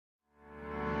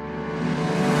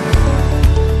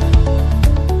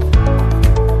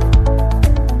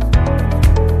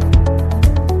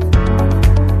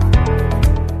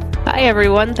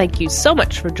everyone. Thank you so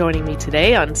much for joining me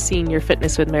today on Senior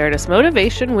Fitness with Meredith,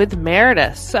 Motivation with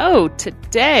Meredith. So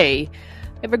today,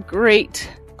 I have a great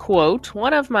quote,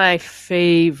 one of my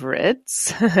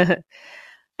favorites.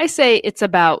 I say it's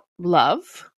about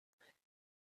love.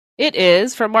 It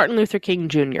is from Martin Luther King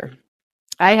Jr.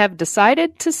 I have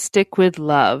decided to stick with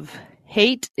love.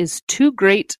 Hate is too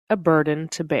great a burden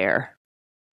to bear.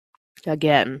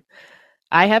 Again,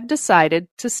 I have decided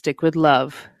to stick with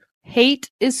love. Hate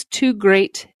is too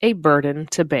great a burden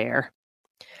to bear.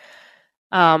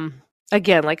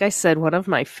 Again, like I said, one of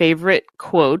my favorite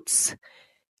quotes.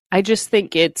 I just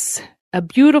think it's a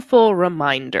beautiful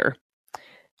reminder.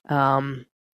 I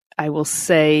will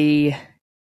say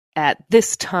at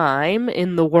this time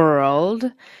in the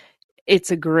world,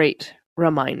 it's a great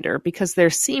reminder because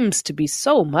there seems to be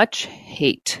so much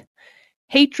hate.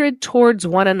 Hatred towards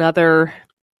one another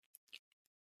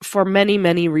for many,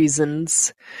 many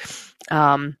reasons.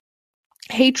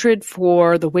 Hatred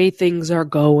for the way things are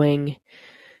going.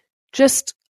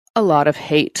 Just a lot of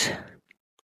hate.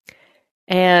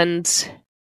 And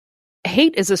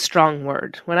hate is a strong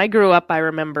word. When I grew up, I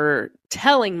remember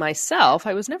telling myself,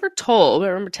 I was never told, I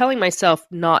remember telling myself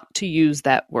not to use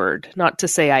that word, not to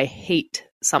say I hate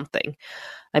something.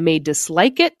 I may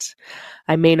dislike it,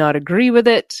 I may not agree with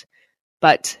it,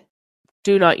 but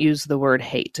do not use the word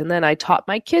hate. And then I taught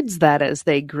my kids that as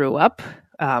they grew up.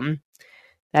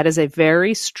 That is a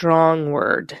very strong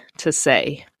word to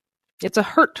say. It's a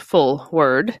hurtful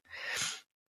word,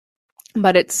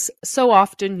 but it's so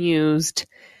often used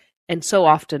and so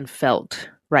often felt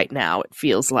right now, it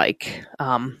feels like,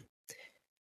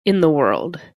 in the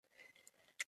world.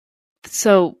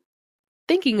 So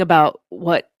thinking about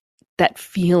what that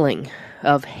feeling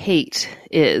of hate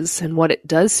is and what it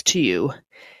does to you,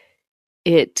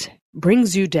 it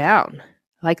brings you down.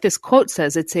 Like this quote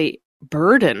says, it's a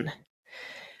burden.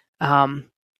 The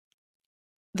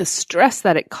stress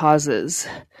that it causes,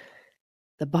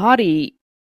 the body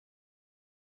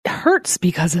hurts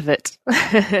because of it.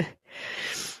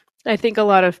 I think a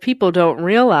lot of people don't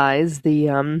realize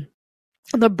the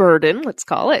burden, let's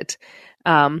call it,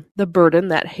 the burden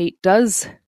that hate does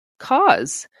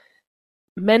cause,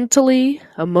 mentally,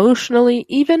 emotionally,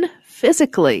 even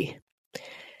physically.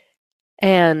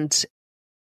 And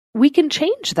we can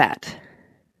change that.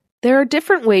 There are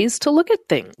different ways to look at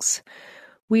things.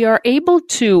 We are able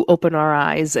to open our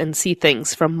eyes and see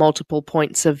things from multiple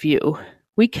points of view.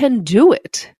 We can do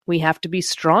it. We have to be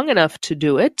strong enough to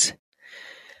do it.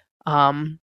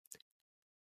 Like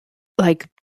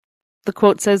the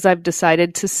quote says, I've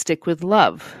decided to stick with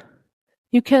love.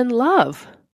 You can love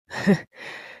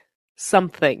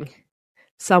something,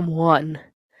 someone,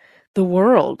 the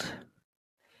world,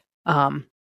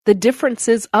 the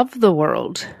differences of the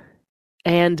world,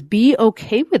 and be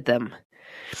okay with them.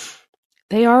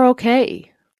 They are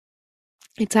okay.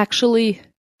 It's actually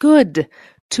good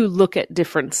to look at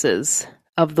differences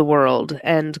of the world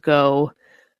and go,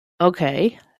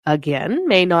 okay, again,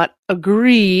 may not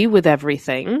agree with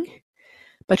everything,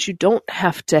 but you don't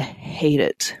have to hate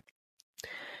it.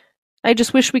 I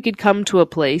just wish we could come to a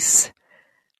place,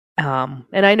 and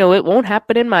I know it won't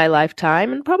happen in my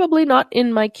lifetime and probably not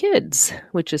in my kids',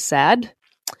 which is sad.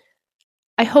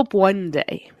 I hope one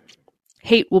day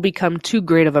hate will become too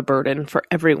great of a burden for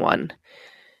everyone,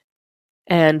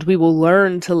 and we will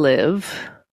learn to live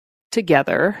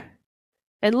together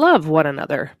and love one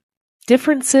another,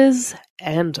 differences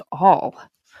and all.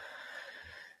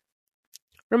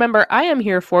 Remember, I am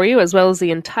here for you as well as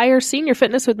the entire Senior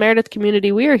Fitness with Meredith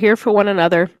community. We are here for one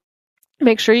another.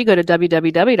 Make sure you go to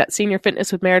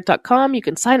www.seniorfitnesswithmeredith.com. You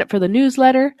can sign up for the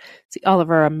newsletter, see all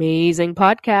of our amazing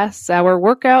podcasts, our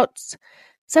workouts,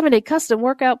 7-day custom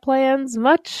workout plans,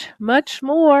 much, much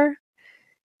more.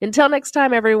 Until next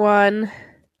time, everyone,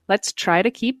 let's try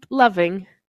to keep loving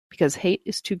because hate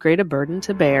is too great a burden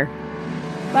to bear.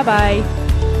 Bye-bye.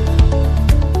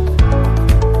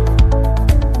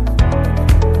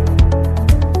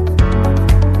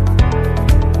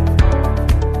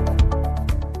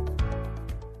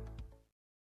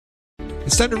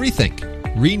 It's time to rethink,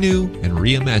 renew, and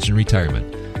reimagine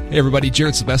retirement. Hey everybody,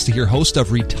 Jared Sebesta here, host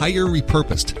of Retire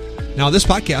Repurposed. Now this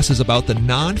podcast is about the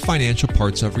non-financial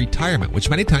parts of retirement, which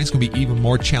many times can be even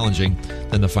more challenging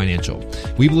than the financial.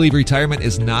 We believe retirement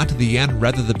is not the end,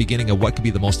 rather the beginning of what could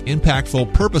be the most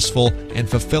impactful, purposeful, and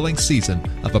fulfilling season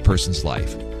of a person's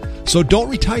life. So don't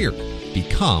retire,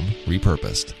 become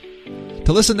repurposed.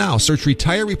 To listen now, search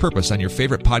Retire Repurposed on your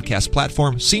favorite podcast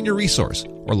platform, Senior Resource,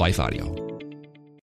 or Life Audio.